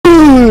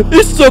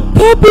It's the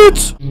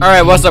puppets!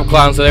 Alright, what's up,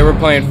 clowns? Today we're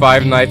playing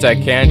Five Nights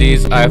at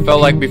Candy's. I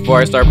felt like before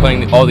I start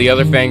playing all the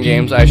other fan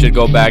games, I should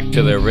go back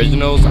to the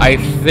originals. I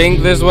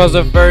think this was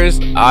the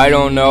first. I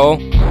don't know.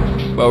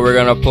 But we're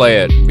gonna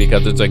play it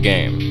because it's a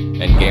game.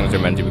 And games are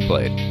meant to be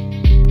played.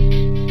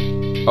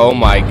 Oh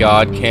my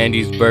god,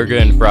 Candy's burger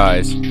and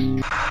fries.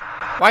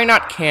 Why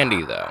not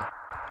candy, though?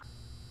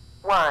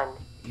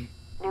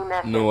 New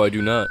message. No, I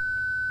do not.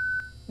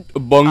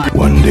 Bunger.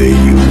 One day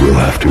you will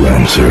have to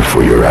answer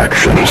for your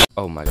actions.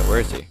 Oh my god,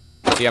 where is he?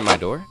 Is he at my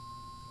door?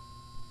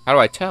 How do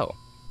I tell?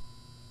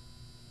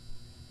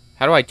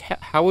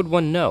 How would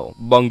one know?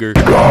 Bunger.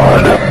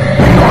 God,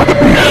 not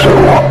be so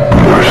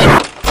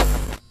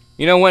merciful.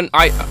 You know when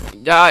what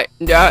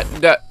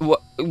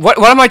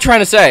am I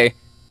trying to say?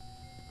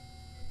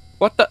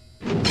 What the?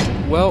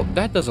 Well,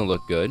 that doesn't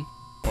look good.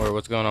 Or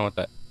what's going on with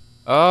that?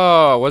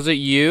 Oh, was it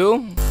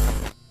you?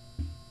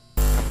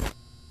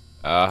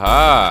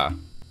 Aha.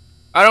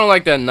 I don't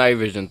like that night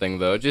vision thing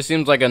though. It just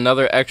seems like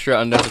another extra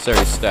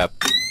unnecessary step.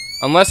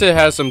 Unless it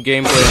has some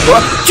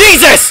gameplay.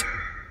 Jesus!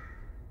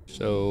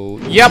 So,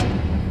 yep.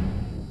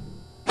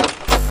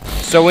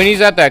 So when he's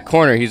at that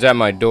corner, he's at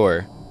my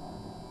door.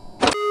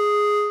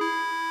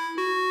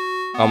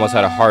 Almost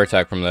had a heart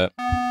attack from that.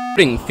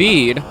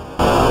 Feed?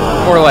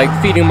 More like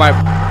feeding my...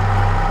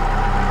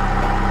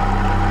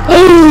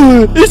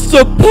 It's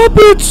the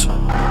puppets!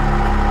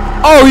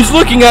 Oh, he's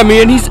looking at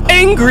me and he's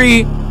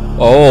angry!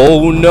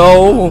 Oh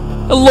no!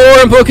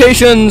 Lore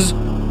implications!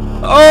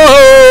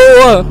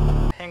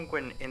 Oh!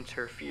 Penguin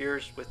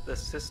interferes with the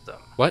system.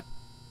 What?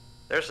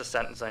 There's a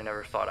sentence I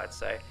never thought I'd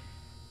say.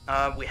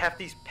 We have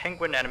these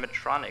penguin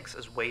animatronics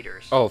as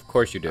waiters. Oh, of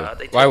course you do.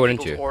 They take Why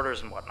wouldn't people's you?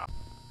 orders and whatnot.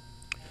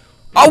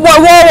 Oh, whoa,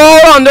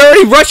 hold on! They're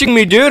already rushing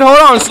me, dude! Hold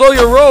on, slow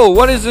your roll!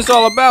 What is this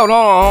all about? Hold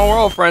on, we're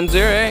all friends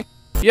here, eh?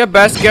 You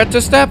best get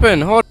to stepping.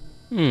 Hold.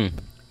 You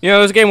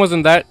know, this game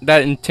wasn't that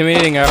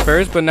intimidating at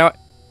first, but now.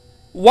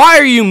 Why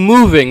are you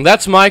moving?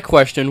 That's my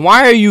question.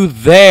 Why are you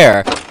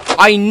there?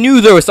 I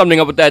knew there was something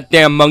up with that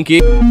damn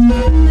monkey.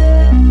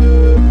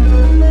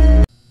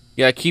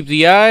 Yeah, keep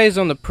the eyes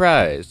on the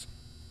prize.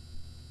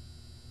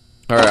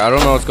 Alright, I don't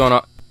know what's going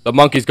on. The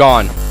monkey's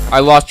gone. I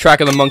lost track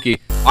of the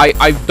monkey.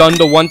 I've done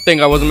the one thing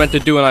I wasn't meant to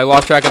do, and I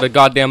lost track of the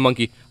goddamn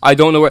monkey. I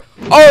don't know where.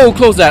 Oh,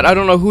 close that. I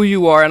don't know who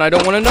you are, and I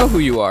don't want to know who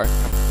you are.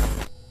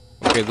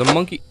 Okay, the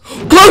monkey.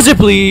 Close it,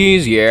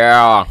 please.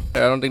 Yeah. I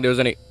don't think there's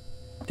any.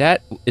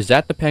 Is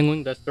that the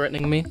penguin that's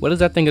threatening me? What is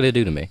that thing gonna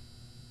do to me?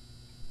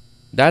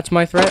 That's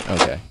my threat?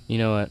 Okay. You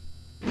know what?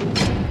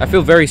 I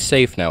feel very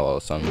safe now all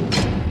of a sudden.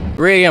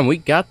 3 AM. We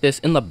got this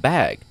in the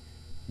bag.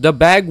 The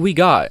bag we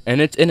got,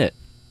 and it's in it.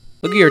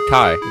 Look at your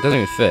tie. It doesn't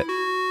even fit.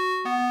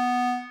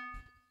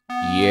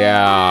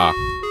 Yeah.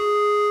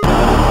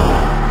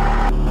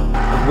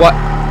 What?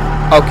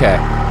 Okay.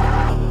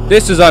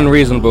 This is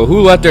unreasonable.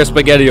 Who left their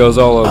SpaghettiOs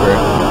all over? The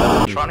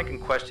animatronic in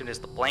question is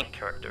the Blank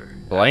character.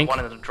 Blank? One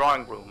in the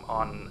drawing room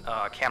on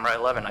camera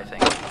 11, I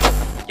think.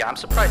 Yeah, I'm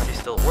surprised he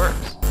still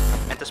works.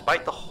 And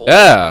despite the hole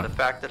and the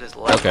fact that his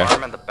left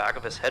arm and the back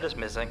of his head is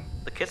missing,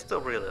 the kids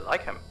still really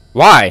like him.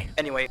 Why?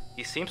 Anyway,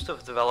 he seems to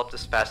have developed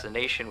this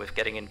fascination with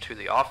getting into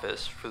the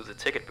office through the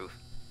ticket booth.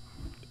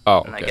 Oh,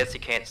 okay. And I guess he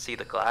can't see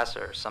the glass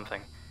or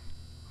something.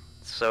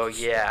 So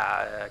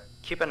yeah,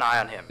 keep an eye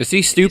on him. Is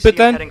he stupid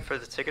then? Heading for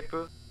the ticket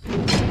booth?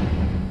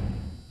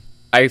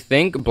 I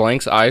think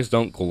Blank's eyes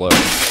don't glow.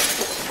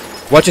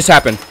 What just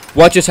happened?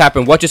 What just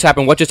happened? What just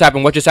happened? What just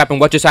happened? What just happened?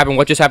 What just happened?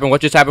 What just happened? What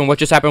just happened? What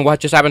just happened? What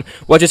just happened?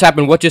 What just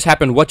happened? What just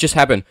happened? What just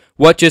happened?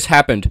 What just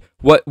happened?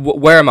 What?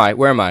 Where am I?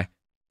 Where am I?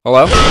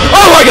 Hello?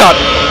 Oh my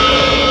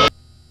god!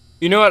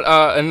 You know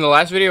what? In the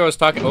last video I was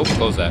talking. Oh,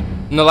 close that.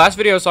 In the last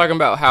video I was talking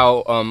about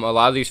how a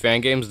lot of these fan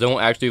games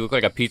don't actually look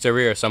like a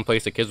pizzeria or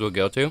someplace the kids will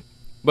go to,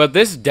 but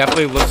this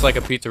definitely looks like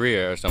a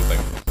pizzeria or something.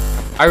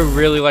 I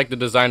really like the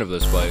design of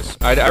this place.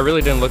 I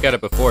really didn't look at it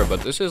before,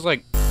 but this is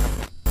like...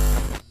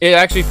 It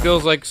actually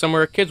feels like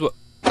somewhere kids will...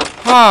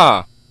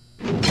 Huh!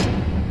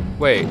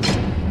 Wait.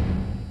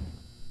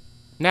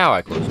 Now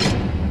I close it.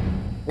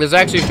 This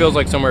actually feels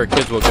like somewhere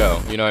kids will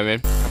go, you know what I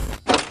mean?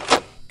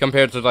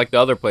 Compared to like the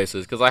other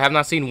places, because I have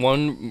not seen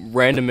one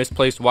random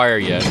misplaced wire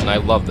yet, and I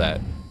love that.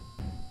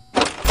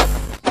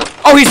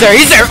 Oh, he's there!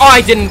 He's there! Oh,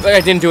 I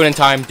didn't do it in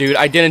time, dude.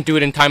 I didn't do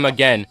it in time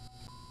again.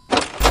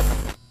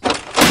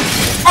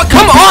 Oh,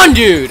 come on,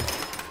 dude!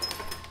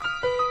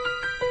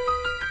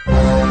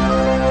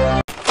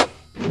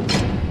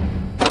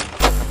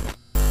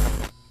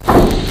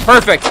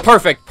 Perfect.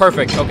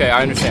 Okay,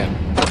 I understand.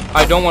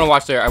 I don't want to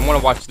watch there. I want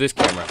to watch this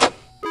camera.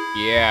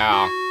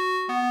 Yeah.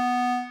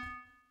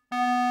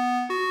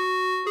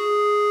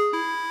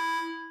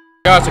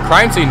 Yeah, it's a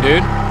crime scene,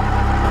 dude.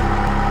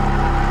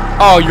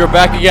 Oh, you're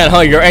back again,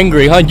 huh? You're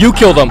angry, huh? You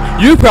killed him.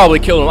 You probably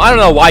killed him. I don't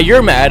know why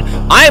you're mad.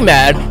 I'm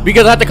mad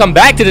because I have to come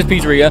back to this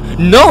pizzeria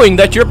knowing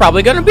that you're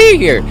probably gonna be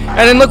here. And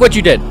then look what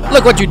you did.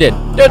 Look what you did.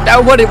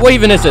 What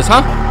even is this,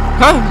 huh?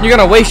 Huh? You're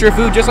gonna waste your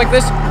food just like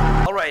this?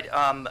 Alright,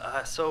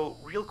 so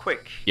real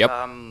quick. Yep.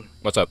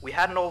 What's up? We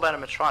had an old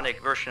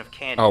animatronic version of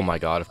Candy. Oh my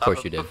god, of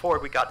course you did. Before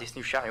we got these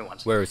new shiny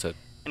ones. Where is it?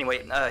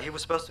 Anyway, he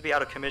was supposed to be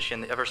out of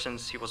commission ever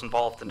since he was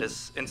involved in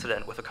this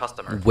incident with a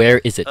customer. Where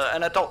is it?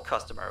 An adult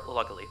customer,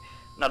 luckily.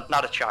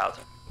 Not a child.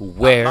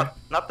 Where?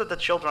 Not that the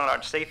children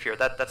aren't safe here.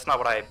 That's not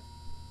what I...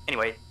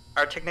 Anyway,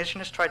 our technician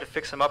has tried to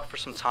fix him up for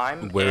some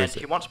time. Where and is it?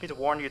 He wants me to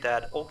warn you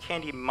that old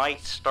Candy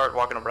might start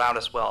walking around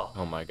as well.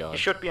 Oh my god. He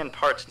should be in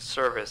parts and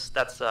service.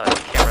 That's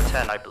camera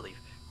 10, I believe.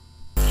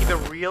 Keep a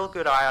real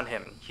good eye on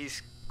him.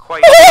 He's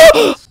quite...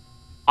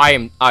 I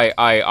don't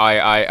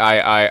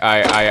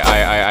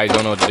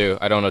know what to do.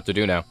 I don't know what to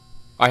do now.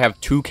 I have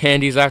 2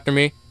 candies after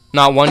me.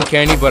 Not 1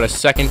 candy, but a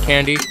second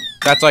candy.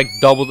 That's like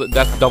double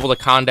the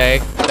conde I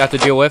have to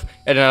deal with.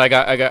 And then I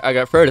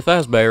got Freddy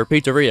Fazbear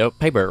Pizzeria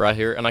paper right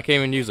here, and I can't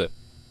even use it.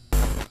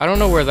 I don't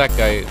know where that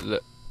guy.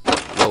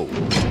 Whoa!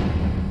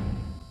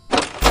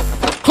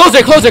 Close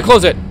it! Close it!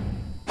 Close it!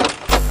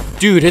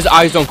 Dude, his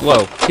eyes don't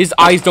glow. His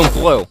eyes don't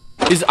glow.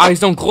 His eyes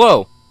don't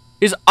glow.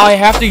 I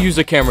have to use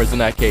the cameras in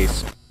that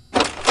case.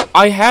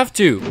 I have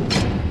to.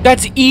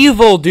 That's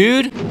evil,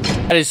 dude.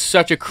 That is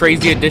such a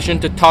crazy addition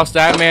to toss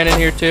that man in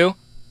here too.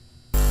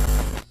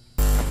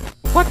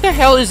 What the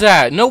hell is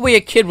that? No way a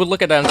kid would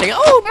look at that and say,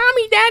 "Oh,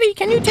 mommy, daddy,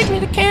 can you take me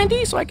the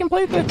candy so I can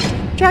play the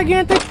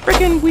gigantic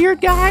freaking weird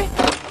guy?"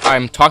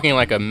 I'm talking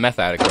like a meth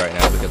addict right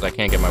now because I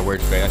can't get my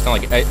words straight. I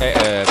sound like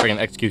freaking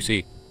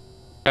XQC.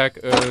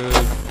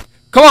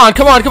 Come on,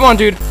 come on, come on,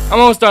 dude. I'm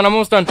almost done. I'm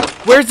almost done.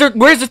 Where's the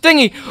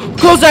thingy?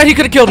 Close that. He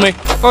could have killed me.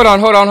 Hold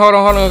on, hold on, hold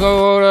on, hold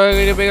on.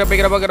 You.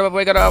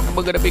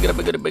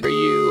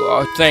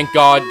 Oh, thank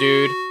God,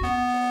 dude.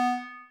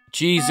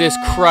 Jesus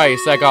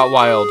Christ, that got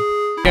wild.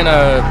 And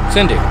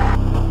Cindy.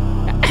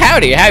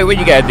 Howdy, what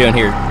you guys doing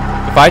here?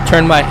 If I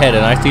turn my head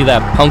and I see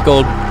that punk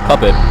old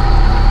puppet,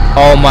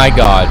 oh my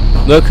God,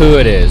 look who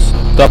it is,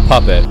 the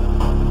puppet.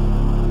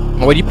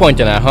 What are you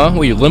pointing at, huh?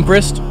 Were you limp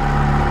wrist?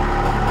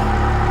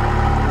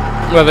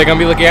 Well, they're gonna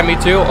be looking at me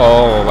too?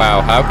 Oh wow,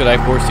 how could I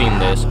have foreseen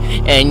this?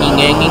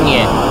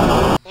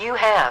 You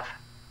have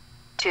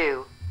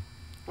 2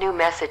 new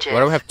messages. Why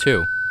do I have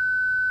 2?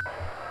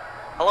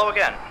 Hello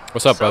again.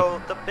 What's up, bud?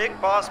 So, the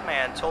big boss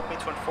man told me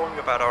to inform you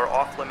about our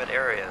off-limit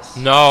areas.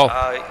 No.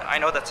 I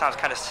know that sounds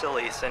kind of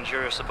silly since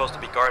you're supposed to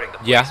be guarding the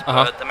place, Yeah,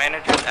 but the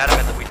manager's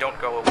adamant that we don't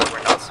go where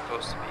we're not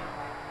supposed to be.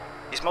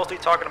 He's mostly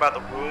talking about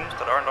the rooms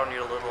that aren't on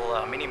your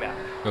little mini-map.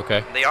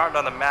 Okay. They aren't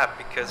on the map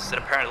because it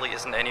apparently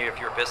isn't any of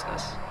your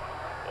business.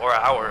 Or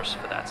ours,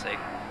 for that sake.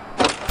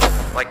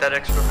 Like that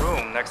extra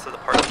room next to the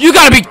party. You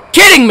gotta be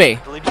kidding me! I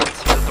believe you can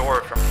see the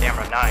door from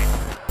camera 9.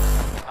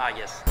 Ah,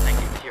 yes, thank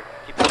you. Here,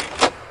 keep the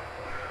change.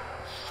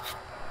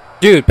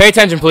 Dude, pay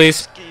attention,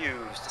 please.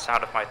 Excuse the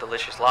sound of my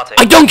delicious latte.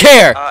 I don't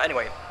care!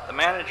 Anyway, the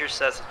manager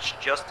says it's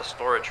just a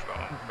storage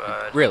room,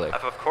 but Really?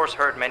 I've of course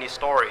heard many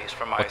stories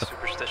from my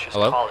superstitious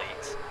Hello?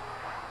 colleagues.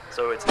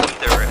 So it's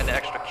either an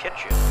extra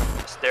kitchen,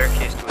 a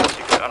staircase to a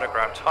secret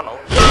underground tunnel,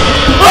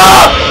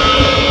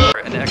 or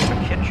an extra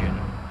kitchen,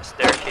 a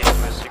staircase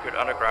to a secret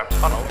underground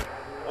tunnel,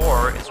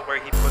 or it's where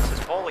he puts his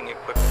bowling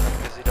equipment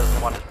because he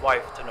doesn't want his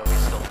wife to know he's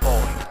still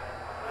bowling.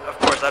 Of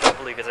course, I don't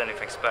believe it's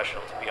anything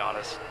special, to be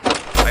honest.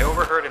 I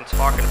overheard him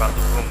talking about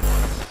the room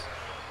once.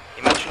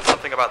 He mentioned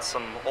something about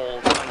some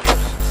old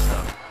unused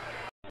stuff.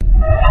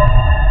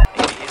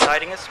 Maybe he's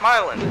hiding a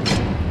smile in it.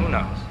 Who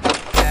knows?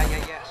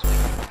 Yeah, sweet.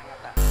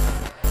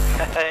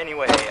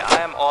 Anyway, I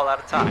am all out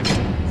of time.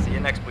 See you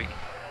next week.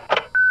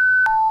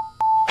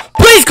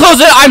 Please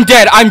close it! I'm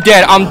dead! I'm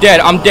dead! I'm dead!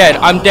 I'm dead!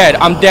 I'm dead!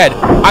 I'm dead!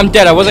 I'm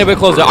dead! I wasn't able to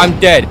close it. I'm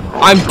dead!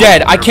 I'm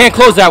dead! I can't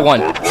close that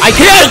one! I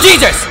can't!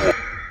 Jesus!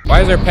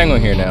 Why is there a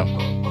penguin here now?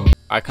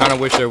 I kind of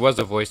wish there was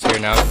a voice here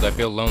now because I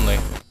feel lonely.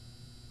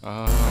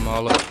 I'm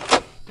all up.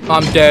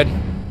 I'm dead.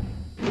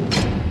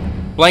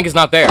 Blank is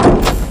not there.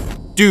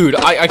 Dude,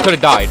 I could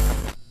have died.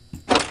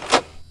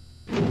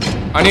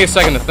 I need a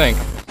second to think.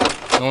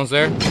 No one's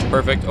there?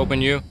 Perfect.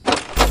 Open you.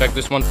 Check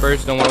this one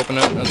first. Don't want to open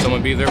it. And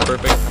someone be there.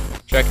 Perfect.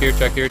 Check here,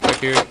 check here, check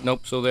here.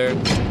 Nope, still there.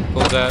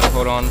 Close that.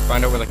 Hold on.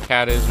 Find out where the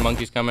cat is.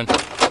 Monkey's coming.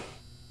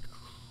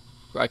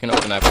 I can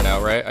open that for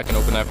now, right? I can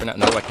open that for now.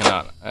 No, I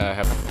cannot.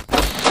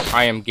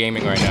 I am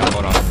gaming right now.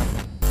 Hold on.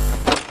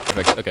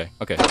 Perfect.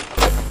 Okay.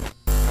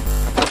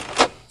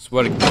 That's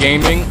what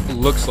gaming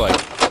looks like.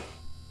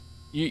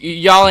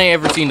 Y'all ain't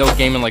ever seen no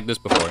gaming like this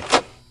before.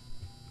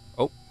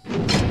 Oh.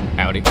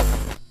 Howdy.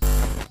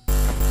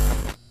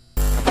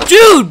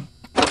 Dude!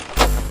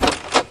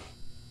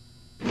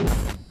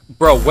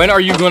 Bro, when are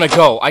you gonna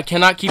go? I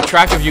cannot keep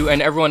track of you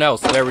and everyone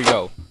else. There we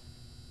go.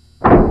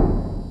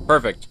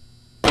 Perfect.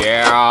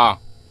 Yeah.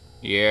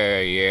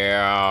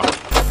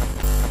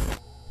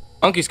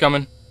 Monkey's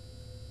coming.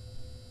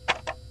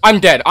 I'm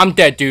dead,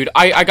 dude.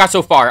 I got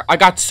so far.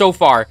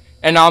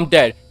 And now I'm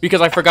dead because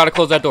I forgot to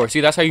close that door.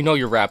 See, that's how you know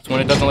you're wrapped, when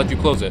it doesn't let you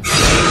close it.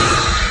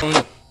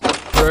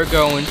 We're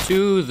going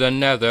to the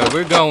nether.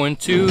 We're going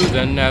to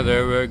the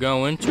nether. We're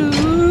going to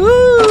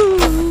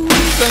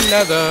the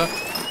nether.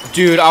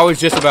 Dude, I was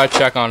just about to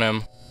check on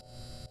him.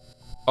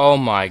 Oh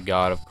my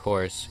god, of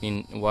course.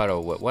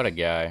 What a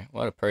guy.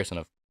 What a person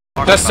of...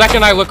 The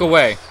second I look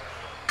away.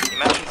 You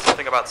mentioned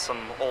something about some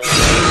old...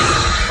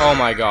 Oh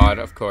my god,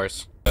 of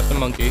course. That's a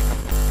monkey.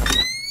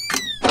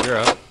 You're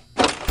up.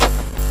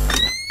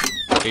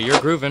 Okay, you're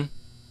grooving.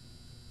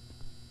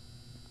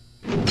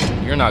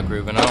 You're not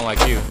grooving. I don't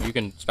like you. You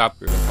can stop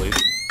grooving, please.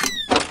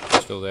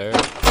 You're still there.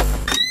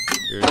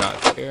 You're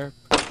not here.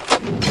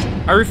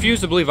 I refuse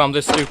to believe I'm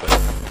this stupid.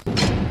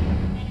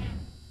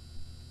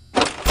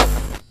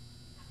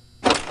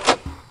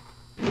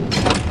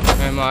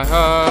 And my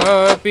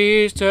heart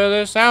beats to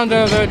the sound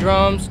of the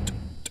drums.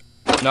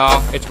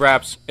 No, it's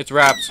raps. It's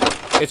raps.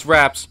 It's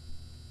raps.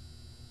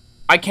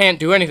 I can't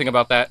do anything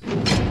about that.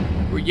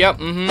 Yep,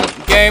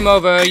 Game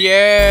over,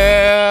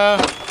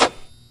 yeah.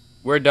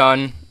 We're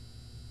done.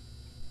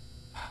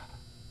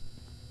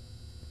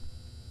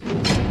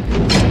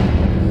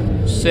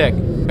 Sick.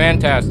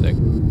 Fantastic.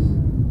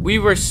 We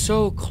were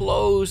so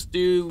close,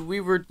 dude.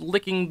 We were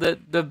licking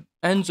the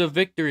ends of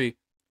victory.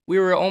 We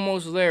were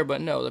almost there,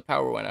 but no, the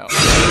power went out.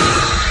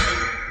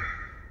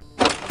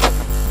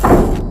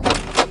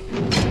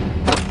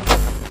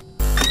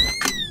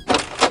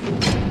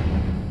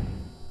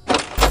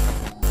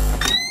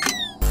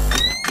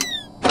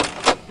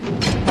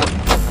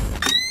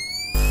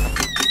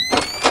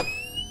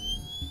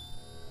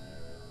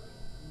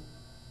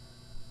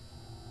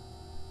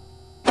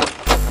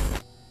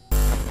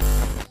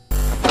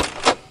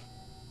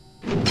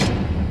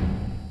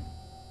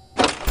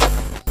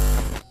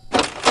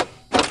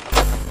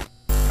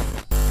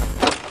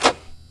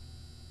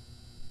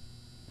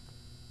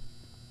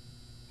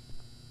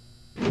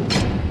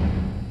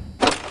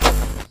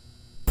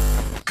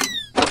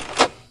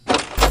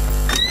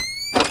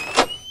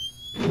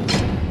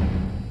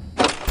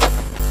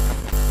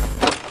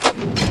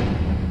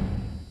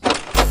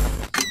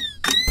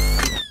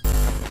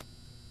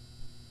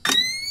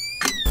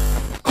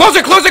 Close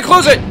it! Close it!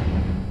 Close it!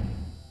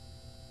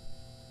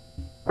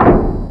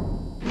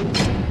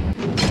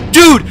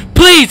 Dude!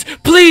 Please!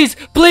 Please!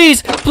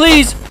 Please!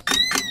 Please!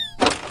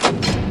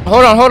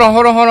 Hold on, hold on,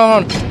 hold on, hold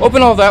on, hold on.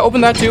 Open all that. Open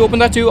that too. Open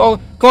that too. Oh,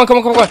 come on, come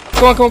on, come on,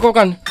 come on, come on, come on,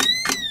 come on.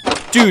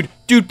 Dude,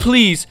 dude,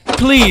 please,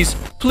 please,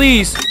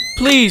 please,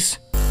 please.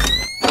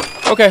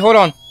 Okay, hold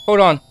on,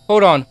 hold on,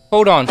 hold on,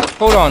 hold on,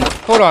 hold on,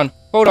 hold on,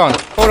 hold on,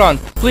 hold on.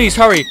 Please,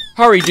 hurry,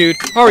 hurry, dude,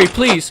 hurry,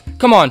 please.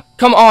 Come on,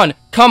 come on,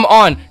 come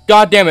on.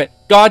 God damn it,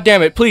 God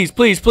damn it. Please,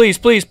 please, please,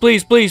 please,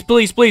 please, please,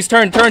 please, please.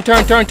 Turn, turn,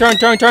 turn, turn, turn,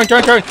 turn, turn,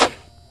 turn, turn.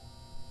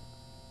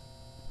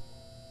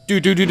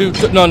 Dude.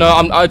 No,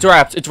 it's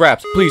raps. It's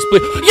raps. Please,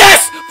 please.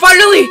 Yes!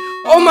 Finally!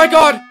 Oh my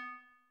god!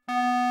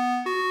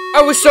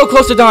 I was so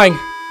close to dying.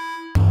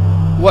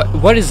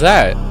 What is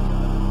that?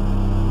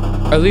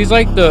 Are these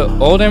like the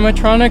old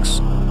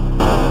animatronics?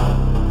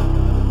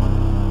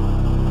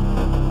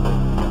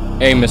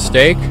 A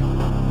mistake?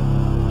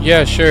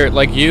 Yeah, sure.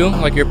 Like you?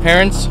 Like your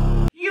parents?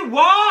 You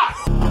what?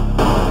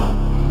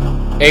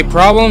 A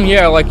problem?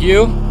 Yeah, like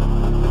you?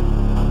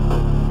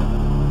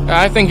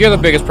 I think you're the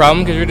biggest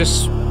problem because you're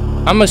just...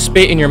 I'm gonna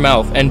spit in your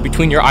mouth and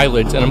between your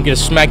eyelids, and I'm gonna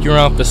smack you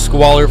around with the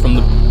squalor from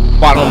the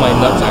bottom of my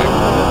nutsack.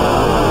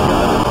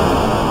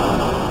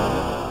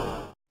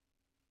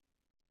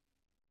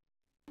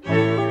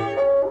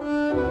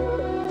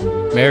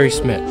 Mary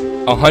Smith.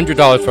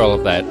 $100 for all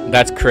of that.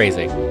 That's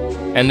crazy.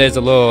 And there's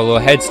a little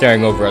head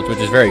staring over us, which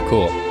is very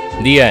cool.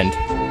 The end.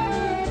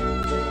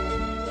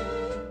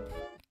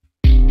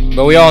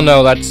 But we all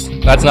know that's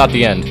not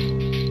the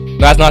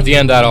end. That's not the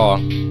end at all.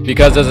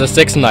 Because there's a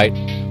sixth night.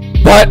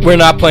 But we're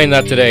not playing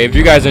that today. If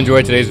you guys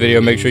enjoyed today's video,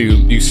 make sure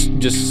you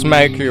just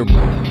smack your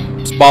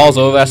balls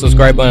over that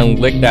subscribe button and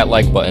lick that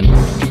like button.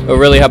 It'll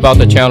really help out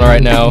the channel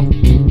right now.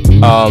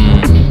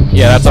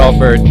 Yeah, that's all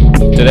for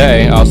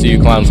today. I'll see you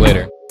clowns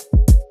later.